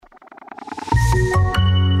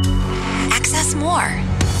us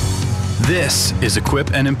more. This is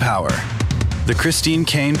Equip and Empower, the Christine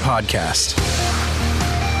Caine podcast.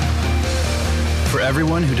 For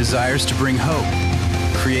everyone who desires to bring hope,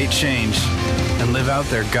 create change, and live out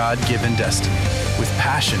their God-given destiny with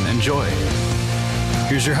passion and joy.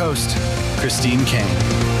 Here's your host, Christine Caine.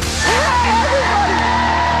 Hey everybody!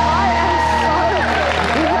 I am so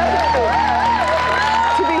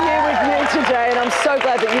grateful to be here with you today, and I'm so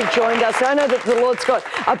glad that you've joined us. I know that the Lord's got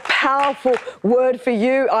a powerful word for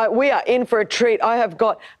you. We are in for a treat. I have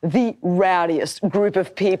got the rowdiest group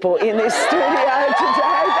of people in this studio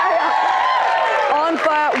today. They are on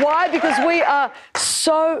fire. Why? Because we are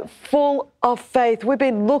so full of faith. We've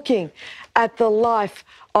been looking at the life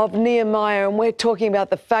of Nehemiah, and we're talking about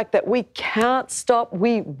the fact that we can't stop,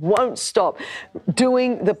 we won't stop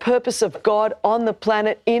doing the purpose of God on the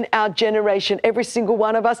planet in our generation. Every single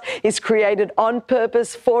one of us is created on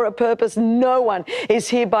purpose, for a purpose. No one is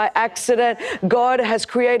here by accident. God has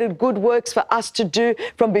created good works for us to do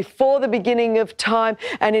from before the beginning of time,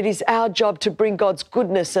 and it is our job to bring God's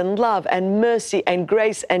goodness and love and mercy and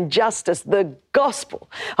grace and justice, the gospel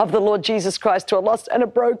of the Lord Jesus Christ, to a lost and a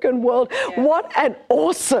broken world. Yeah. What an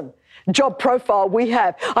awesome job profile we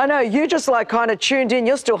have. I know you just like kind of tuned in,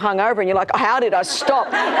 you're still hungover and you're like, how did I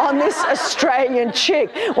stop on this Australian chick?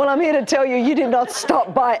 Well, I'm here to tell you, you did not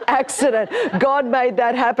stop by accident. God made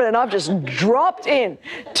that happen, and I've just dropped in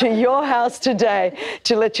to your house today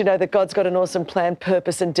to let you know that God's got an awesome plan,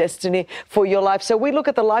 purpose and destiny for your life. So we look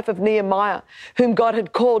at the life of Nehemiah, whom God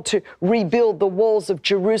had called to rebuild the walls of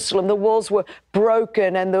Jerusalem. The walls were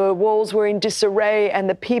broken and the walls were in disarray and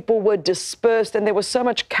the people were dispersed, and there was so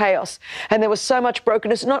much chaos and there was so much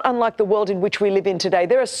brokenness, not unlike the world in which we live in today.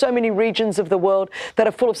 There are so many regions of the world that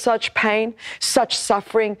are full of such pain, such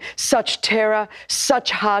suffering, such terror,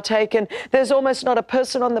 such heartache, and there's almost not a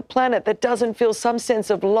person on the planet that doesn't feel some sense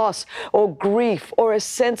of loss or grief or a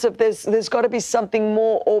sense of there's got to be something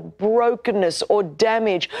more, or brokenness or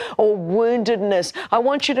damage or woundedness. I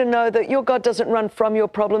want you to know that your God doesn't run from your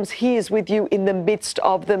problems. He is with you in the midst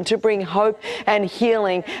of them to bring hope and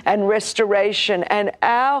healing and restoration. And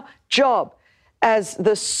our job as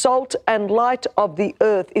the salt and light of the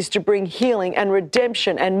earth is to bring healing and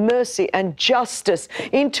redemption and mercy and justice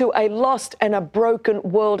into a lost and a broken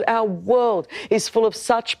world. Our world is full of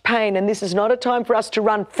such pain, and this is not a time for us to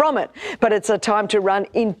run from it, but it's a time to run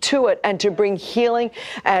into it and to bring healing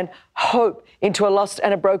and hope into a lost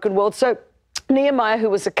and a broken world. So Nehemiah, who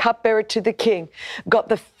was a cupbearer to the king, got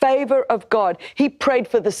the favor of God. He prayed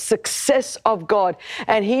for the success of God,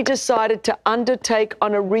 and he decided to undertake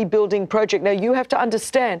on a rebuilding project. Now, you have to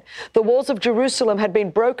understand, the walls of Jerusalem had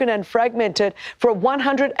been broken and fragmented for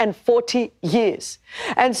 140 years.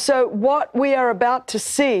 And so what we are about to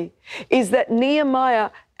see is that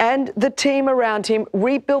Nehemiah and the team around him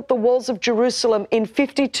rebuilt the walls of Jerusalem in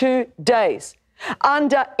 52 days.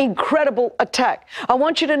 Under incredible attack. I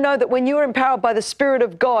want you to know that when you are empowered by the Spirit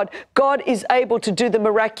of God, God is able to do the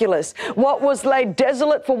miraculous. What was laid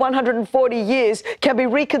desolate for 140 years can be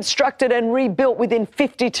reconstructed and rebuilt within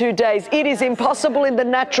 52 days. It is impossible in the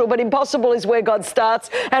natural, but impossible is where God starts,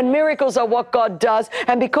 and miracles are what God does.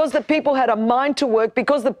 And because the people had a mind to work,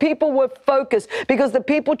 because the people were focused, because the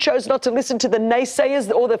people chose not to listen to the naysayers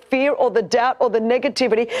or the fear or the doubt or the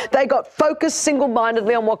negativity, they got focused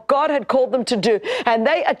single-mindedly on what God had called them to do. And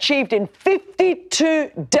they achieved in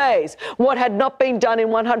 52 days what had not been done in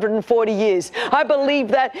 140 years. I believe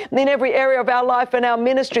that in every area of our life and our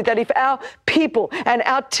ministry, that if our people and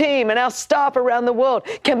our team and our staff around the world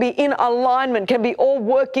can be in alignment, can be all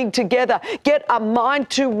working together, get a mind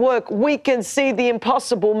to work, we can see the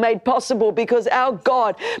impossible made possible, because our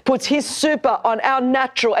God puts his super on our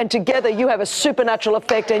natural, and together you have a supernatural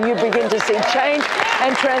effect and you begin to see change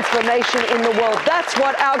and transformation in the world. That's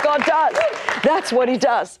what our God does. That's what he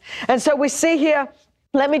does. And so we see here,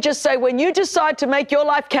 let me just say, when you decide to make your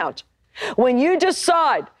life count, when you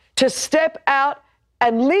decide to step out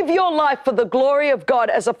and live your life for the glory of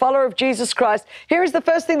God as a follower of Jesus Christ, here is the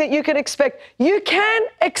first thing that you can expect. You can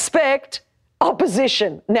expect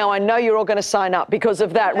opposition. Now, I know you're all going to sign up because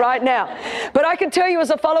of that right now. But I can tell you,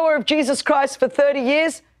 as a follower of Jesus Christ for 30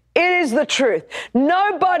 years, it is the truth.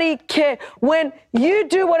 Nobody cares. When you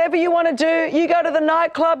do whatever you want to do, you go to the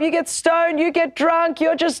nightclub, you get stoned, you get drunk,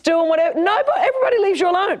 you're just doing whatever. Everybody leaves you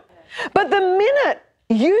alone. But the minute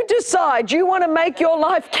you decide you want to make your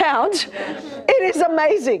life count, it is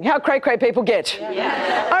amazing how cray-cray people get.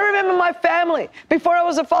 Yeah. I remember my family, before I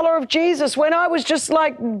was a follower of Jesus, when I was just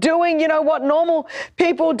like doing, what normal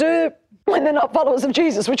people do, when they're not followers of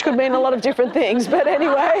Jesus, which could mean a lot of different things. But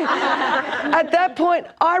anyway, at that point,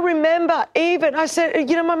 I remember I said,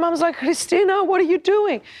 my mum's like, Christina, what are you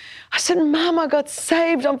doing? I said, Mum, I got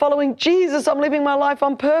saved. I'm following Jesus. I'm living my life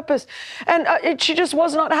on purpose. And she just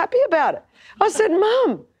was not happy about it. I said,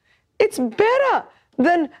 Mum, it's better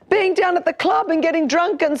than being down at the club and getting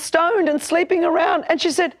drunk and stoned and sleeping around. And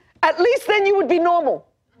she said, at least then you would be normal.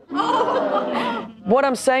 What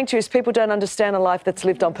I'm saying to you is people don't understand a life that's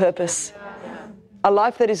lived on purpose. A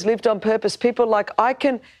life that is lived on purpose. People like, I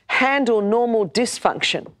can handle normal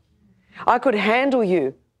dysfunction. I could handle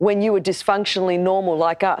you when you were dysfunctionally normal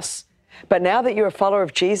like us. But now that you're a follower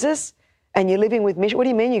of Jesus and you're living with mission, what do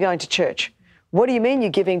you mean you're going to church? What do you mean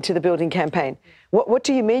you're giving to the building campaign? What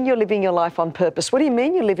do you mean you're living your life on purpose? What do you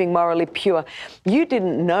mean you're living morally pure? You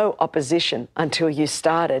didn't know opposition until you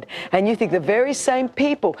started. And you think the very same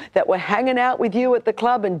people that were hanging out with you at the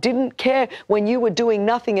club and didn't care when you were doing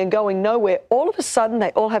nothing and going nowhere, all of a sudden they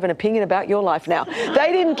all have an opinion about your life now.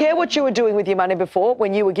 They didn't care what you were doing with your money before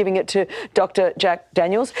when you were giving it to Dr. Jack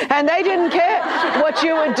Daniels. And they didn't care what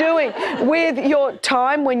you were doing with your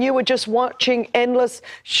time when you were just watching endless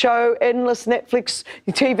Netflix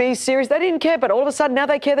TV series. They didn't care, but all of a sudden now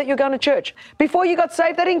they care that you're going to church. Before you got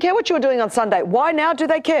saved, they didn't care what you were doing on Sunday. Why now do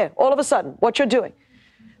they care all of a sudden what you're doing?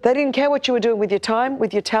 They didn't care what you were doing with your time,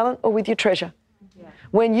 with your talent, or with your treasure. Yeah.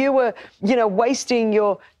 When you were, wasting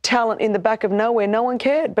your talent in the back of nowhere, no one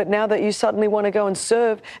cared. But now that you suddenly want to go and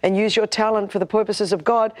serve and use your talent for the purposes of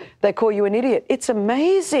God, they call you an idiot. It's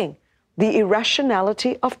amazing, the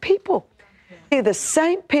irrationality of people. Yeah. The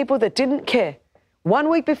same people that didn't care 1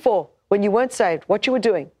 week before, when you weren't saved, what you were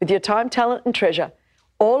doing with your time, talent, and treasure,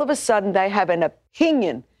 all of a sudden they have an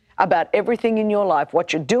opinion about everything in your life,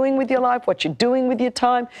 what you're doing with your life, what you're doing with your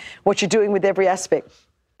time, what you're doing with every aspect.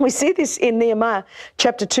 We see this in Nehemiah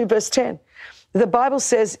chapter 2, verse 10. The Bible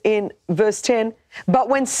says in verse 10, but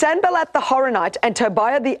when Sanballat the Horonite and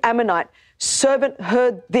Tobiah the Ammonite servant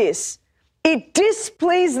heard this, it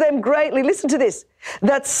displeased them greatly, listen to this,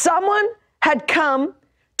 that someone had come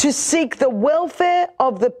to seek the welfare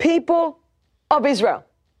of the people of Israel.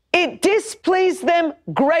 It displeased them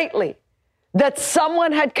greatly that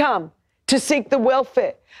someone had come to seek the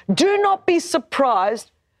welfare. Do not be surprised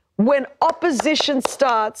when opposition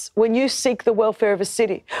starts when you seek the welfare of a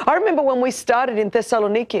city. I remember when we started in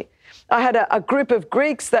Thessaloniki, I had a group of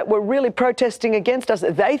Greeks that were really protesting against us.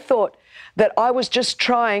 They thought that I was just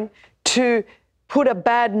trying to put a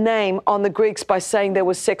bad name on the Greeks by saying there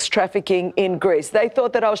was sex trafficking in Greece. They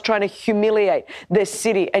thought that I was trying to humiliate their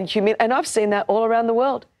city and I've seen that all around the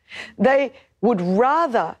world. They would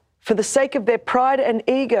rather, for the sake of their pride and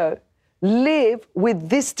ego, live with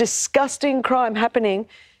this disgusting crime happening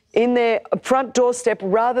in their front doorstep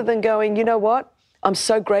rather than going, you know what? I'm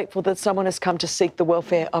so grateful that someone has come to seek the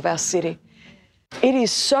welfare of our city. It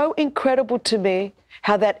is so incredible to me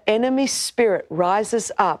how that enemy spirit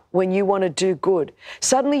rises up when you want to do good.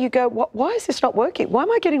 Suddenly you go, why is this not working? Why am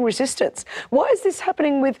I getting resistance? Why is this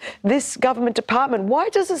happening with this government department? Why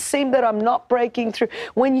does it seem that I'm not breaking through?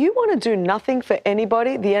 When you want to do nothing for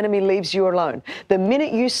anybody, the enemy leaves you alone. The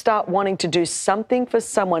minute you start wanting to do something for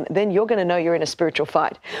someone, then you're going to know you're in a spiritual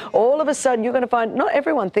fight. All of a sudden, you're going to find not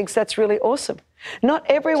everyone thinks that's really awesome. Not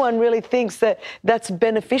everyone really thinks that that's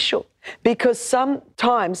beneficial, because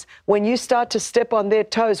sometimes when you start to step on their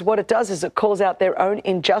toes, what it does is it calls out their own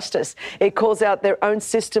injustice. It calls out their own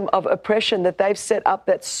system of oppression that they've set up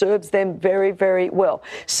that serves them very, very well.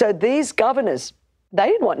 So these governors, they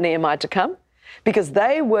didn't want Nehemiah to come because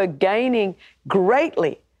they were gaining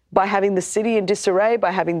greatly by having the city in disarray,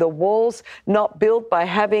 by having the walls not built, by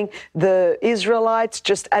having the Israelites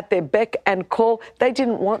just at their beck and call. They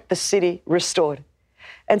didn't want the city restored.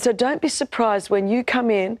 And so don't be surprised when you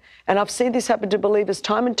come in, and I've seen this happen to believers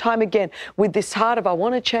time and time again, with this heart of, I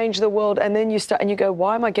want to change the world, and then you start and you go,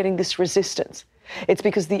 why am I getting this resistance? It's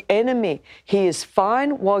because the enemy, he is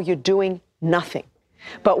fine while you're doing nothing.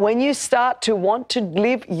 But when you start to want to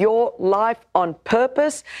live your life on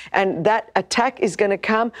purpose, and that attack is going to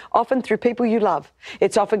come often through people you love.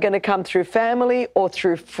 It's often going to come through family or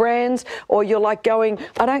through friends, or you're like going,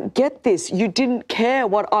 I don't get this. You didn't care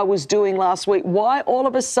what I was doing last week. Why all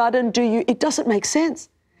of a sudden do you? It doesn't make sense.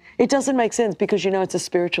 It doesn't make sense because you know it's a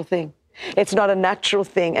spiritual thing. It's not a natural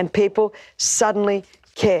thing, and people suddenly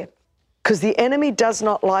care because the enemy does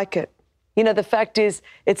not like it. You know, the fact is,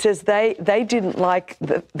 it says they didn't like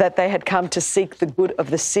that they had come to seek the good of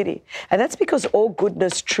the city. And that's because all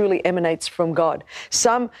goodness truly emanates from God.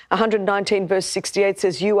 Psalm 119 verse 68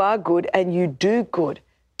 says, you are good and you do good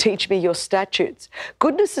teach me your statutes.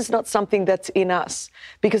 Goodness is not something that's in us,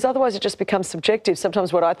 because otherwise it just becomes subjective.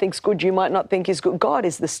 Sometimes what I think is good, you might not think is good. God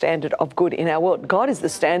is the standard of good in our world. God is the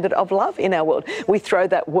standard of love in our world. We throw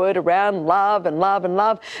that word around, love and love and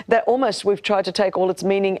love, that almost we've tried to take all its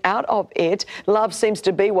meaning out of it. Love seems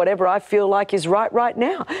to be whatever I feel like is right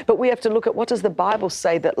now. But we have to look at, what does the Bible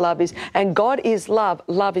say that love is? And God is love.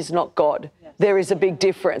 Love is not God. There is a big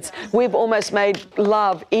difference. We've almost made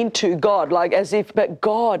love into God, like as if, but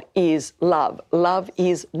God is love. Love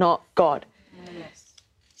is not God. Yes.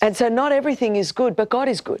 And so not everything is good, but God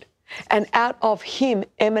is good. And out of him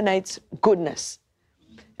emanates goodness.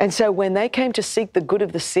 And so when they came to seek the good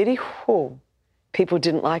of the city, people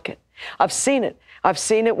didn't like it. I've seen it. I've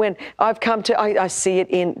seen it when I've come to, I see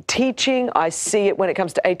it in teaching. I see it when it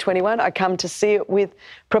comes to 821. I come to see it with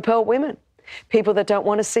Propel Women. People that don't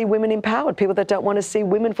want to see women empowered, people that don't want to see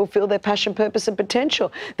women fulfill their passion, purpose and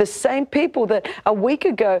potential. The same people that a week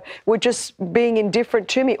ago were just being indifferent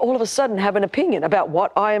to me, all of a sudden have an opinion about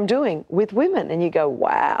what I am doing with women. And you go,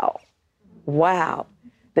 wow,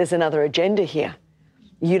 there's another agenda here.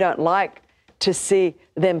 You don't like to see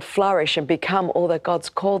them flourish and become all that God's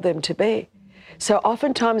called them to be. So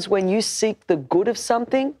oftentimes when you seek the good of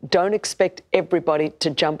something, don't expect everybody to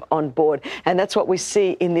jump on board. And that's what we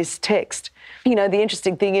see in this text. You know, the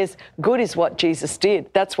interesting thing is, good is what Jesus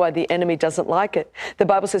did. That's why the enemy doesn't like it. The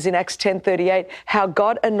Bible says in Acts 10:38, how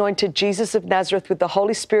God anointed Jesus of Nazareth with the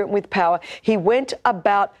Holy Spirit and with power. He went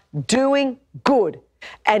about doing good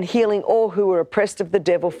and healing all who were oppressed of the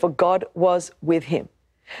devil, for God was with him.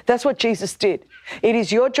 That's what Jesus did. It is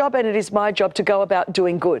your job and it is my job to go about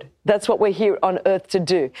doing good. That's what we're here on earth to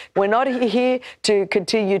do. We're not here to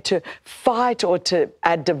continue to fight or to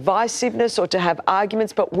add divisiveness or to have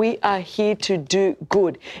arguments, but we are here to do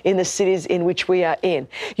good in the cities in which we are in.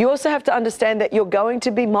 You also have to understand that you're going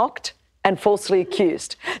to be mocked and falsely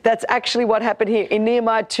accused. That's actually what happened here in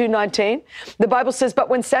Nehemiah 2:19. The Bible says, but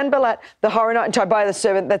when Sanballat the Horonite and Tobiah the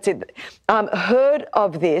servant, that's it, heard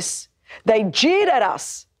of this, they jeered at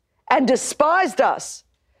us and despised us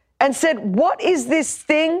and said, what is this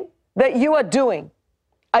thing that you are doing?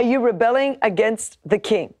 Are you rebelling against the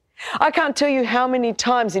king? I can't tell you how many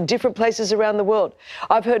times in different places around the world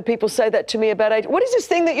I've heard people say that to me about age. What is this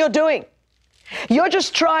thing that you're doing? You're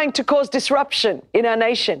just trying to cause disruption in our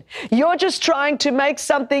nation. You're just trying to make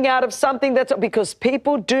something out of something, that's because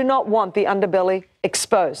people do not want the underbelly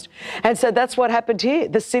exposed. And so that's what happened here.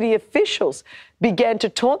 The city officials began to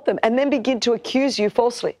taunt them and then begin to accuse you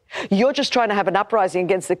falsely. You're just trying to have an uprising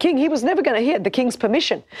against the king. He was never going to hear the king's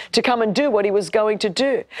permission to come and do what he was going to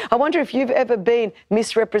do. I wonder if you've ever been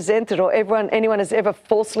misrepresented or anyone has ever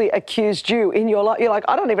falsely accused you in your life. You're like,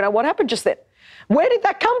 I don't even know what happened just then. Where did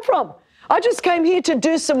that come from? I just came here to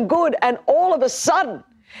do some good, and all of a sudden,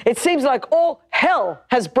 it seems like all hell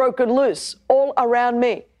has broken loose all around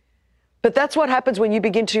me. But that's what happens when you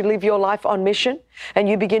begin to live your life on mission and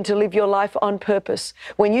you begin to live your life on purpose.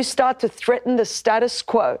 When you start to threaten the status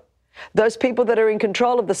quo, those people that are in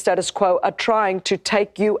control of the status quo are trying to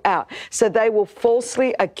take you out. So they will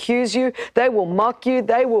falsely accuse you, they will mock you,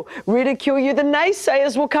 they will ridicule you. The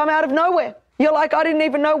naysayers will come out of nowhere. You're like, I didn't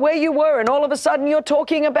even know where you were, and all of a sudden you're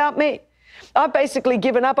talking about me. I've basically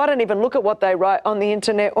given up. I don't even look at what they write on the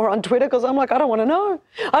internet or on Twitter because I'm like, I don't want to know.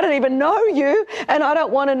 I don't even know you, and I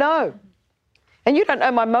don't want to know. And you don't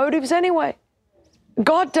know my motives anyway.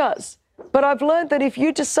 God does. But I've learned that if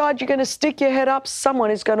you decide you're going to stick your head up,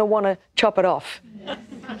 someone is going to want to chop it off.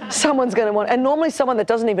 Someone's going to want, and normally someone that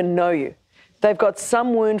doesn't even know you. They've got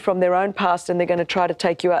some wound from their own past and they're going to try to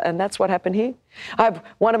take you out. And that's what happened here. I have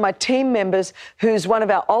one of my team members who's one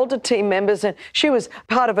of our older team members, and she was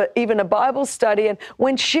part of even a Bible study. And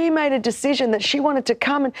when she made a decision that she wanted to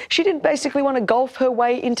come, and she didn't basically want to golf her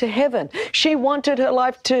way into heaven. She wanted her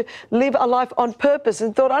life to live a life on purpose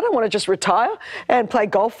and thought, I don't want to just retire and play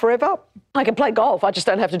golf forever. I can play golf. I just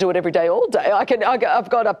don't have to do it every day, all day. I've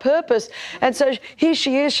got a purpose. And so here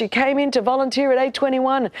she is. She came in to volunteer at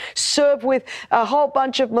 821 and serve with a whole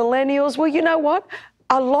bunch of millennials. Well, you know what?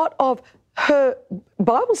 A lot of her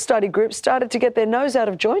Bible study group started to get their nose out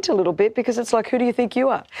of joint a little bit, because it's like, who do you think you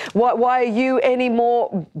are? Why are you any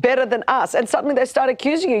more better than us? And suddenly they start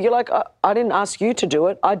accusing you. You're like, I didn't ask you to do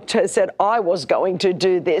it. I said I was going to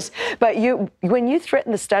do this. But when you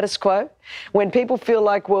threaten the status quo, when people feel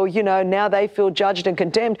like, well, you know, now they feel judged and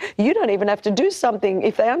condemned, you don't even have to do something.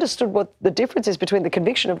 If they understood what the difference is between the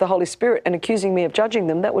conviction of the Holy Spirit and accusing me of judging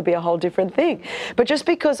them, that would be a whole different thing. But just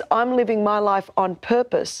because I'm living my life on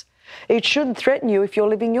purpose It shouldn't threaten you if you're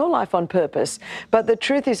living your life on purpose. But the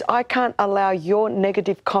truth is, I can't allow your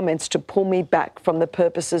negative comments to pull me back from the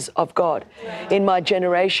purposes of God in my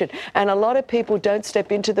generation. And a lot of people don't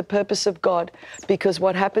step into the purpose of God because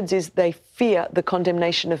what happens is they fear the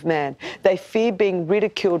condemnation of man. They fear being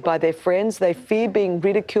ridiculed by their friends. They fear being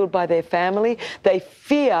ridiculed by their family. They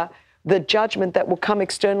fear the judgment that will come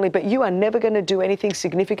externally. But you are never going to do anything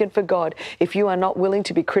significant for God if you are not willing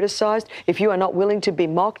to be criticized, if you are not willing to be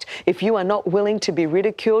mocked, if you are not willing to be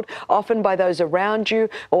ridiculed, often by those around you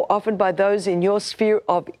or often by those in your sphere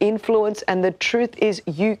of influence. And the truth is,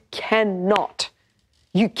 you cannot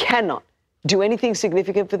do anything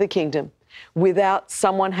significant for the kingdom without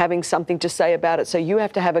someone having something to say about it. So you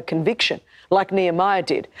have to have a conviction, like Nehemiah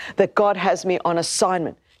did, that God has me on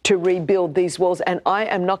assignment to rebuild these walls, and I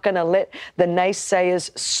am not going to let the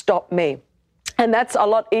naysayers stop me. And that's a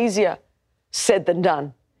lot easier said than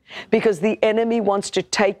done, because the enemy wants to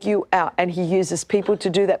take you out, and he uses people to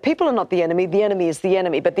do that. People are not the enemy is the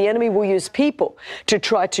enemy, but the enemy will use people to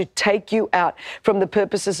try to take you out from the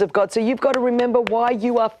purposes of God. So you've got to remember why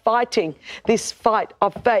you are fighting this fight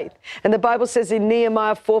of faith. And the Bible says in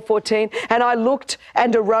Nehemiah 4:14, and I looked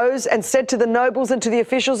and arose and said to the nobles and to the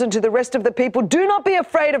officials and to the rest of the people, do not be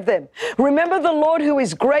afraid of them. Remember the Lord who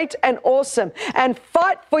is great and awesome, and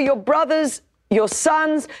fight for your brothers, your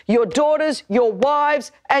sons, your daughters, your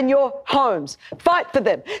wives, and your homes. Fight for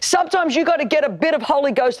them. Sometimes you got to get a bit of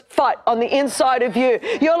Holy Ghost fight on the inside of you.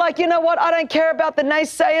 You're like, you know what? I don't care about the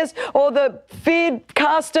naysayers or the fear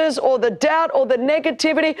casters or the doubt or the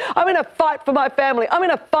negativity. I'm going to fight for my family. I'm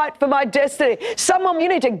going to fight for my destiny. Someone, you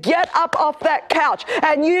need to get up off that couch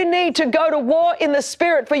and you need to go to war in the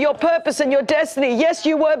spirit for your purpose and your destiny. Yes,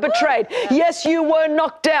 you were betrayed. Yes, you were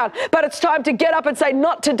knocked down. But it's time to get up and say,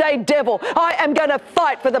 not today, devil. I am going to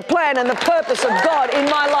fight for the plan and the purpose of God in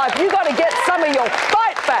my life. You got to get some of your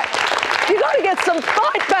fight back. You got to get some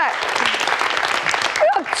fight back. We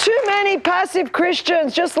have too many passive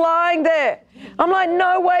Christians just lying there. I'm like,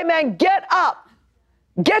 no way, man. Get up.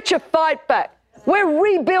 Get your fight back. We're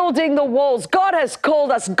rebuilding the walls. God has called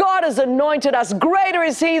us. God has anointed us. Greater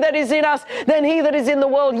is he that is in us than he that is in the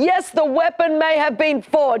world. Yes, the weapon may have been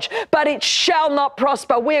forged, but it shall not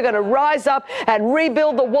prosper. We are going to rise up and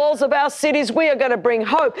rebuild the walls of our cities. We are going to bring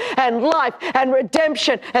hope and life and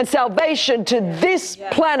redemption and salvation to this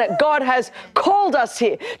planet. God has called us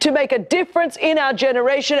here to make a difference in our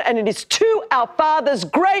generation, and it is to our Father's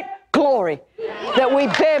great glory that we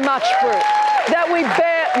bear much fruit. That we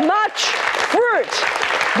bear much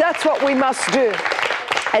fruit. That's what we must do.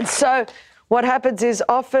 And so what happens is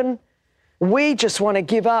often we just want to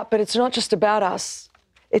give up, but it's not just about us.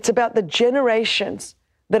 It's about the generations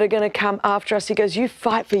that are going to come after us. He goes, you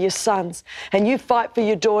fight for your sons and you fight for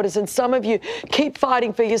your daughters. And some of you keep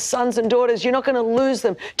fighting for your sons and daughters. You're not going to lose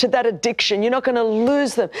them to that addiction. You're not going to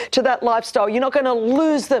lose them to that lifestyle. You're not going to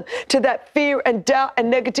lose them to that fear and doubt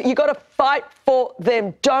and negativity. You've got to fight for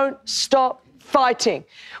them. Don't stop fighting.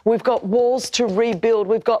 We've got walls to rebuild.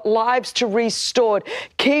 We've got lives to restore.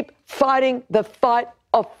 Keep fighting the fight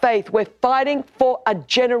of faith. We're fighting for a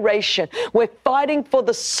generation. We're fighting for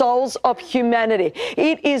the souls of humanity.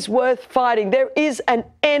 It is worth fighting. There is an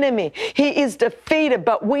enemy. He is defeated,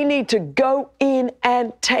 but we need to go in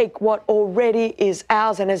and take what already is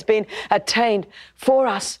ours and has been attained for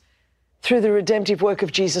us through the redemptive work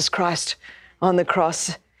of Jesus Christ on the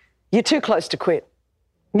cross. You're too close to quit.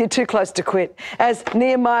 You're too close to quit. As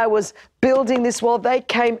Nehemiah was building this wall, they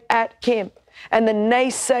came at him. And the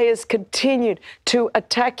naysayers continued to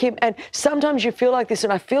attack him. And sometimes you feel like this,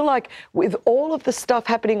 and I feel like with all of the stuff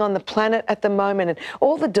happening on the planet at the moment and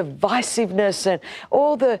all the divisiveness and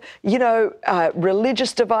all the,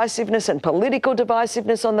 religious divisiveness and political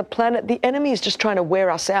divisiveness on the planet, the enemy is just trying to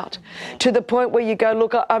wear us out to the point where you go,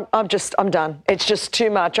 look, I'm done. It's just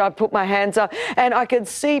too much. I put my hands up, and I can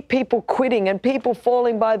see people quitting and people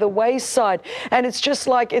falling by the wayside. And it's just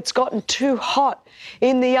like it's gotten too hot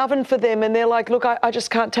in the oven for them, and they're like, look, I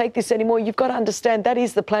just can't take this anymore. You've got to understand that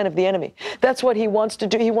is the plan of the enemy. That's what he wants to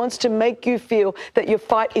do. He wants to make you feel that your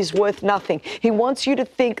fight is worth nothing. He wants you to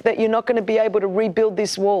think that you're not going to be able to rebuild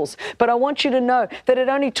these walls. But I want you to know that it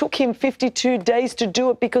only took him 52 days to do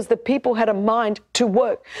it because the people had a mind to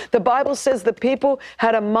work. The Bible says the people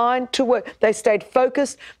had a mind to work. They stayed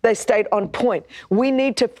focused. They stayed on point. We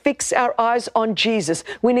need to fix our eyes on Jesus.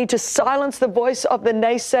 We need to silence the voice of the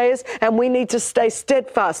naysayers, and we need to stay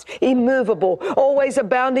steadfast, immovable, always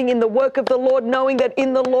abounding in the work of the Lord, knowing that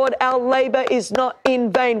in the Lord our labor is not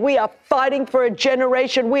in vain. We are fighting for a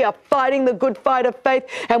generation. We are fighting the good fight of faith,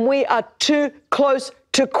 and we are too close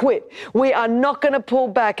to quit. We are not going to pull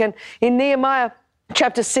back. And in Nehemiah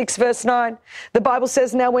chapter 6, verse 9, the Bible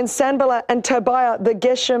says, now when Sanballat and Tobiah the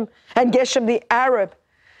Geshem the Arab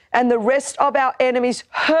and the rest of our enemies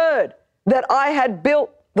heard that I had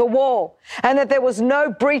built the wall and that there was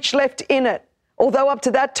no breach left in it, although up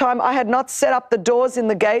to that time I had not set up the doors in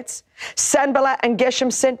the gates, Sanballat and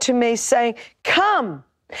Geshem sent to me saying, come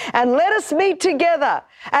and let us meet together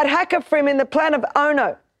at Hakkaphrim in the plan of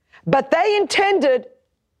Ono. But they intended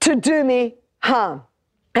to do me harm.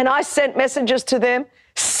 And I sent messengers to them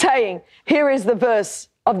saying, here is the verse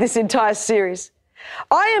of this entire series.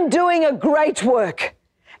 I am doing a great work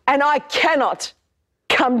and I cannot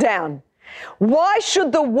come down. Why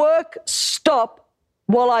should the work stop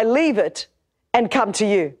while I leave it and come to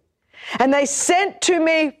you? And they sent to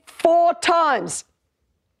me 4 times.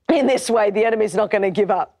 In this way, the enemy's not going to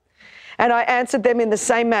give up. And I answered them in the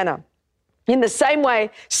same manner. In the same way,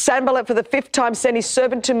 Sanballat for the 5th time sent his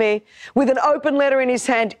servant to me with an open letter in his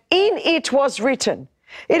hand. In it was written,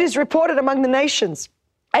 it is reported among the nations,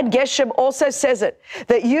 and Geshem also says it,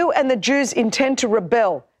 that you and the Jews intend to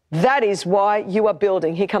rebel. That is why you are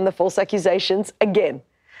building. Here come the false accusations again.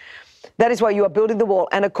 That is why you are building the wall.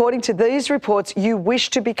 And according to these reports, you wish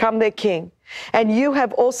to become their king. And you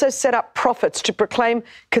have also set up prophets to proclaim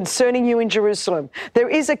concerning you in Jerusalem. There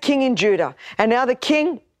is a king in Judah. And now the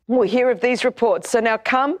king will hear of these reports. So now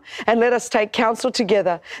come and let us take counsel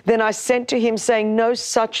together. Then I sent to him saying, no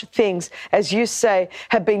such things as you say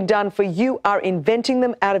have been done, for you are inventing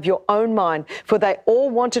them out of your own mind. For they all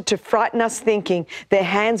wanted to frighten us, thinking their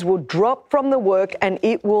hands will drop from the work and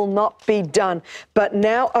it will not be done. But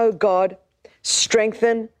now, O God,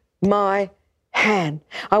 strengthen my hand.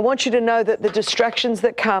 I want you to know that the distractions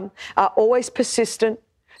that come are always persistent,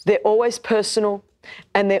 they're always personal,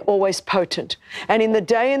 and they're always potent. And in the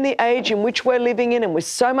day and the age in which we're living in, and with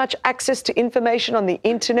so much access to information on the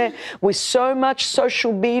internet, with so much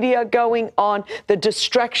social media going on, the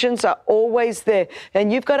distractions are always there.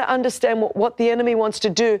 And you've got to understand what the enemy wants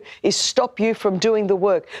to do is stop you from doing the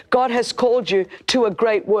work. God has called you to a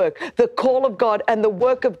great work. The call of God and the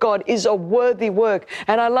work of God is a worthy work.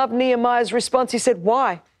 And I love Nehemiah's response. He said,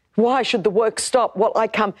 why? Why should the work stop while I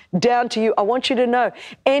come down to you? I want you to know,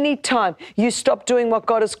 anytime you stop doing what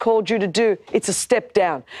God has called you to do, it's a step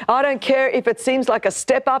down. I don't care if it seems like a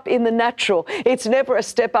step up in the natural. It's never a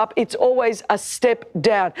step up. It's always a step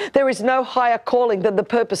down. There is no higher calling than the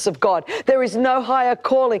purpose of God. There is no higher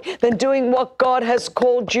calling than doing what God has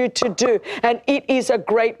called you to do. And it is a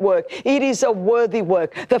great work. It is a worthy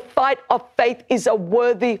work. The fight of faith is a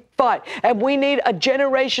worthy fight. And we need a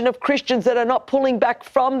generation of Christians that are not pulling back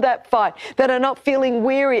from that fight, that are not feeling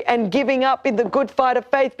weary and giving up in the good fight of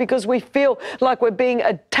faith because we feel like we're being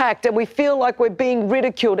attacked and we feel like we're being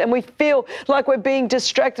ridiculed and we feel like we're being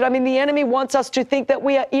distracted. I mean, the enemy wants us to think that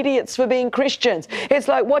we are idiots for being Christians. It's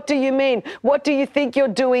like, what do you mean? What do you think you're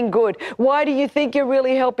doing good? Why do you think you're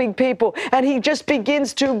really helping people? And he just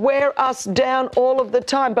begins to wear us down all of the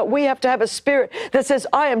time. But we have to have a spirit that says,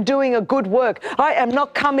 I am doing a good work. I am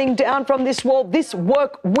not coming down from this wall. This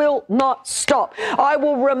work will not stop. I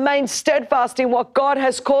will remain steadfast in what God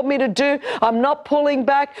has called me to do. I'm not pulling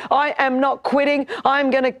back. I am not quitting. I'm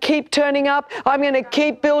going to keep turning up. I'm going to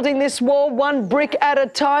keep building this wall one brick at a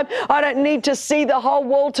time. I don't need to see the whole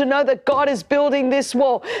wall to know that God is building this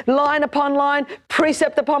wall. Line upon line,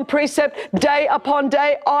 precept upon precept, day upon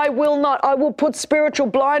day. I will put spiritual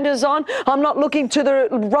blinders on. I'm not looking to the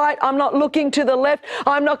right. I'm not looking to the left.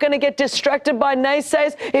 I'm not going to get distracted by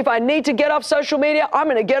naysayers. If I need to get off social media, I'm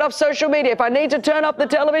going to get off social media. If I need to turn up the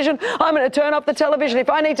television, I'm going to turn off the television. If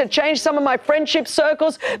I need to change some of my friendship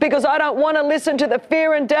circles because I don't want to listen to the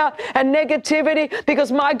fear and doubt and negativity,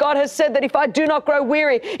 because my God has said that if I do not grow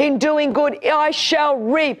weary in doing good, I shall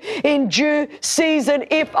reap in due season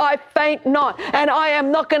if I faint not. And I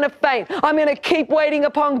am not going to faint. I'm going to keep waiting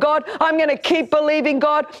upon God. I'm going to keep believing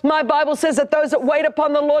God. My Bible says that those that wait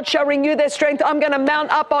upon the Lord shall renew their strength. I'm going to mount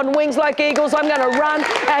up on wings like eagles. I'm going to run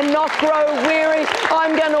and not grow weary.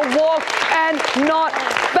 I'm going to walk and not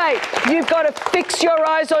faint. You've got to fix your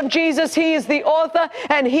eyes on Jesus. He is the author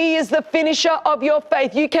and he is the finisher of your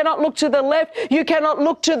faith. You cannot look to the left. You cannot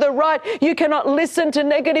look to the right. You cannot listen to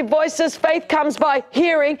negative voices. Faith comes by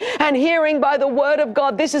hearing, and hearing by the word of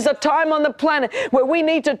God. This is a time on the planet where we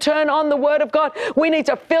need to turn on the word of God. We need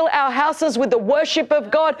to fill our houses with the worship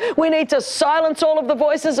of God. We need to silence all of the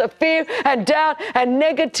voices of fear and doubt and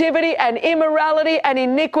negativity and immorality and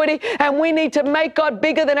iniquity. And we need to make God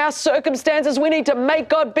bigger than our circumstances. We need to make make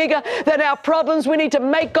God bigger than our problems. We need to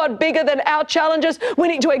make God bigger than our challenges. We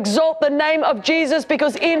need to exalt the name of Jesus,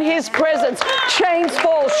 because in his presence, chains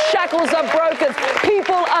fall, shackles are broken,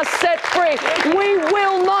 people are set free. We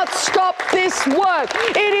will not stop this work.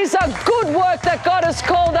 It is a good work that God has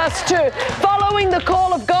called us to. Following the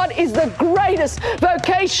call of God is the greatest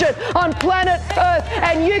vocation on planet Earth.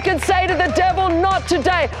 And you can say to the devil, not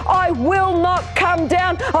today. I will not come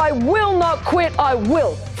down. I will not quit. I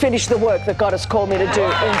will finish the work that God has called me to do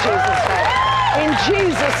in Jesus' name. In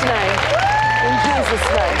Jesus' name. In Jesus'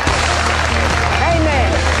 name. Amen.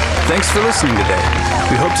 Thanks for listening today.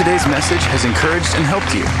 We hope today's message has encouraged and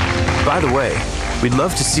helped you. By the way, we'd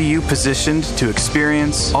love to see you positioned to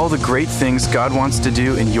experience all the great things God wants to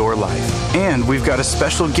do in your life. And we've got a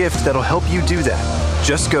special gift that'll help you do that.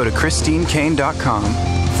 Just go to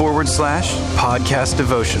ChristineCaine.com/podcast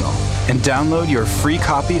devotional and download your free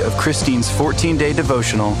copy of Christine's 14-day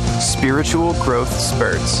devotional, Spiritual Growth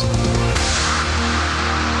Spurts.